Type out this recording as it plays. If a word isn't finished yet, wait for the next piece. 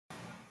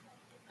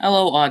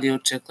Hello, audio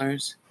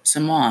ticklers.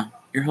 Sama,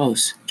 your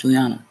host,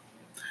 Juliana.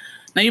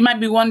 Now, you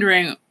might be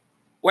wondering,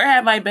 where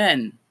have I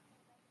been?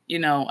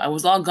 I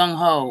was all gung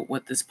ho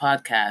with this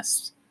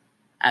podcast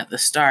at the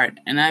start,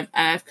 and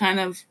I've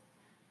kind of,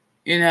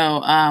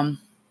 I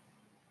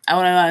wouldn't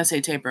want to say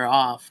taper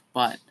off,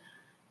 but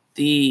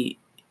the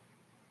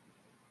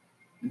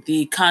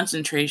the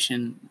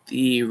concentration,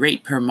 the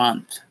rate per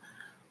month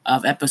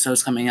of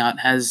episodes coming out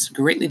has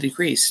greatly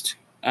decreased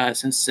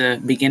since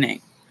the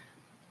beginning.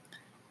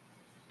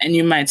 And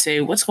you might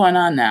say, what's going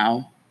on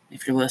now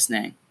if you're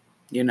listening?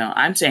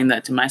 I'm saying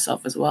that to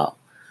myself as well.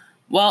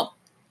 Well,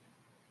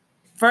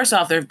 first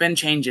off, there have been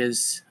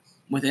changes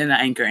within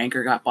Anchor.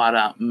 Anchor got bought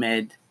out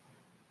middle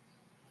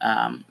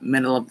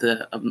of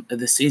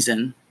the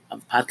season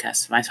of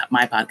podcast,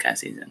 my podcast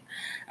season.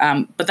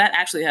 But that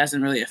actually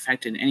hasn't really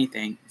affected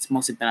anything. It's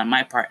mostly been on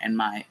my part and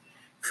my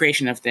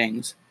creation of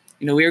things.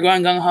 We were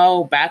going gung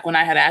ho back when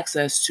I had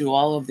access to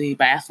all of the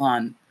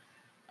biathlon,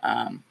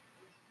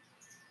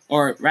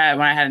 or rather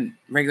when I had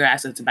regular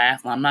access to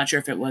biathlon. I'm not sure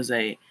if it was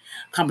a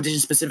competition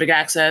specific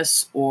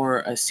access or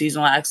a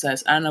seasonal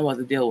access. I don't know what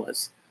the deal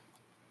was,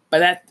 but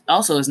that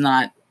also is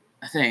not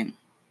a thing.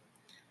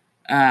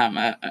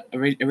 A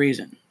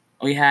reason.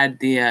 We had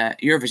the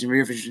Eurovision.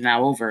 Eurovision is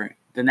now over.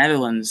 The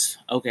Netherlands,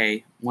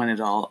 okay, won it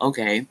all.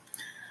 Okay.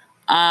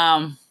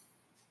 Wild.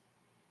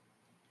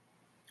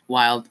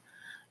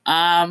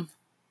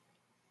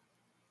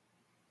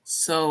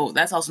 So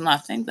that's also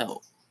not a thing,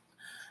 though.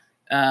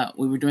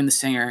 We were doing the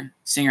singer.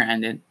 Singer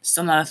ended.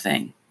 Still not a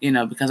thing,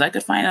 because I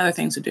could find other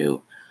things to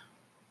do.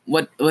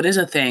 What is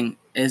a thing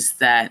is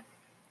that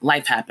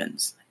life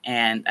happens.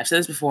 And I've said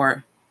this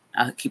before.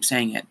 I'll keep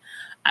saying it.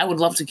 I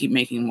would love to keep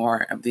making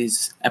more of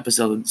these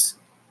episodes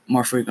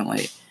more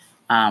frequently.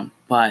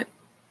 But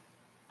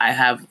I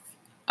have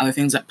other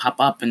things that pop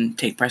up and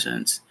take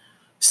precedence.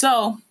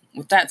 So,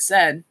 with that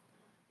said,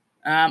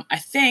 I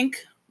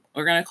think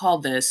we're going to call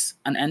this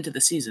an end to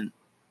the season.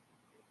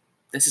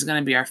 This is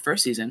going to be our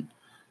first season.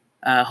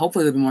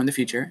 Hopefully there'll be more in the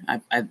future.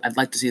 I'd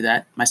like to see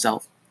that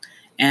myself.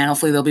 And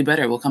hopefully they'll be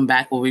better. We'll come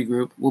back, we'll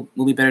regroup, we'll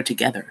be better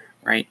together,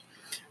 right?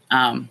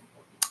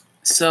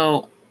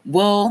 So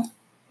we'll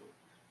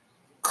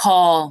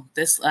call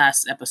this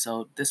last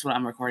episode, this is what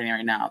I'm recording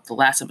right now, the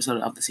last episode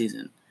of the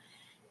season.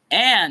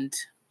 And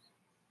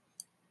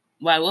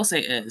what I will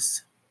say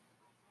is,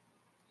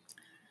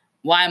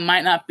 while I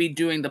might not be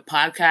doing the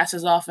podcast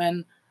as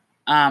often,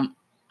 I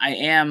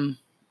am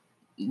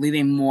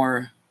leaning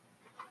more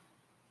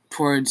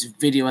towards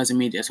video as a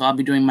media. So I'll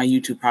be doing my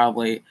YouTube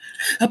probably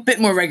a bit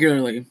more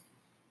regularly.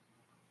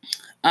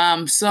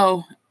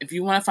 So if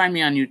you want to find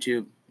me on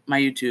YouTube, my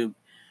YouTube,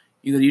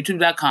 you go to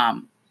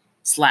youtube.com/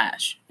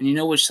 and you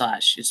know which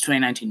slash. It's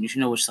 2019. You should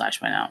know which slash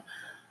by now.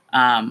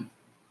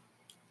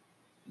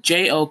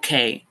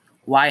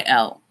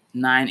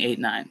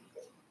 JOKYL989.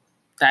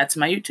 That's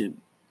my YouTube.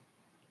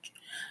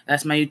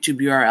 That's my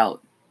YouTube URL.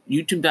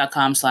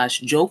 youtube.com/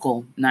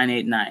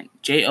 Jokel989.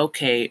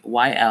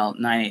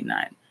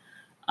 JOKYL989.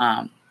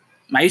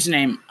 My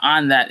username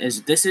on that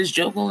is this is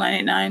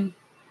Jokel989.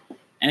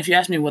 And if you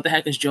ask me what the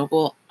heck is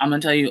Jokel, I'm going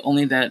to tell you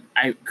only that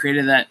I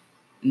created that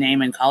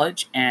name in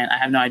college and I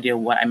have no idea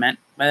what I meant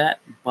by that,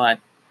 but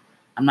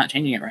I'm not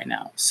changing it right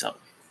now. So,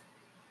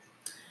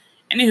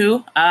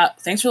 anywho,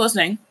 thanks for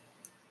listening.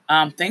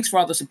 Thanks for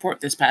all the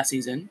support this past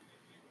season.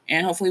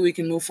 And hopefully we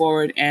can move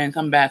forward and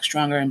come back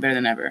stronger and better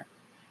than ever.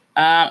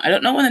 I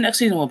don't know when the next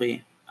season will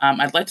be.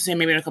 I'd like to say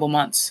maybe in a couple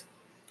months.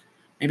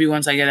 Maybe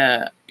once I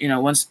get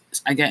once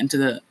I get into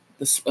the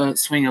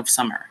swing of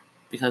summer.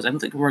 Because I don't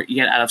think we're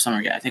yet out of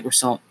summer yet. I think we're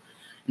still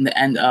in the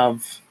end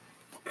of,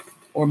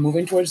 or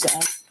moving towards the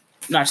end.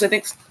 No, actually, I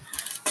think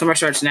summer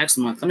starts next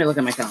month. Let me look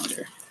at my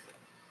calendar.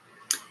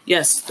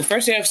 Yes, the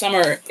first day of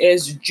summer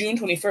is June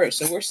 21st,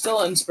 so we're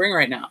still in spring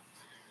right now.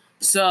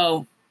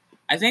 So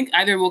I think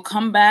either we'll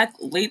come back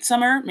late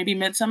summer, maybe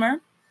midsummer.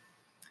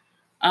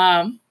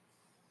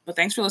 But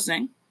thanks for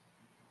listening.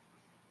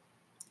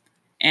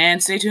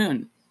 And stay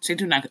tuned. Stay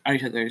tuned, audio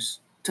ticklers.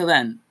 Till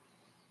then,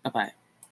 bye-bye.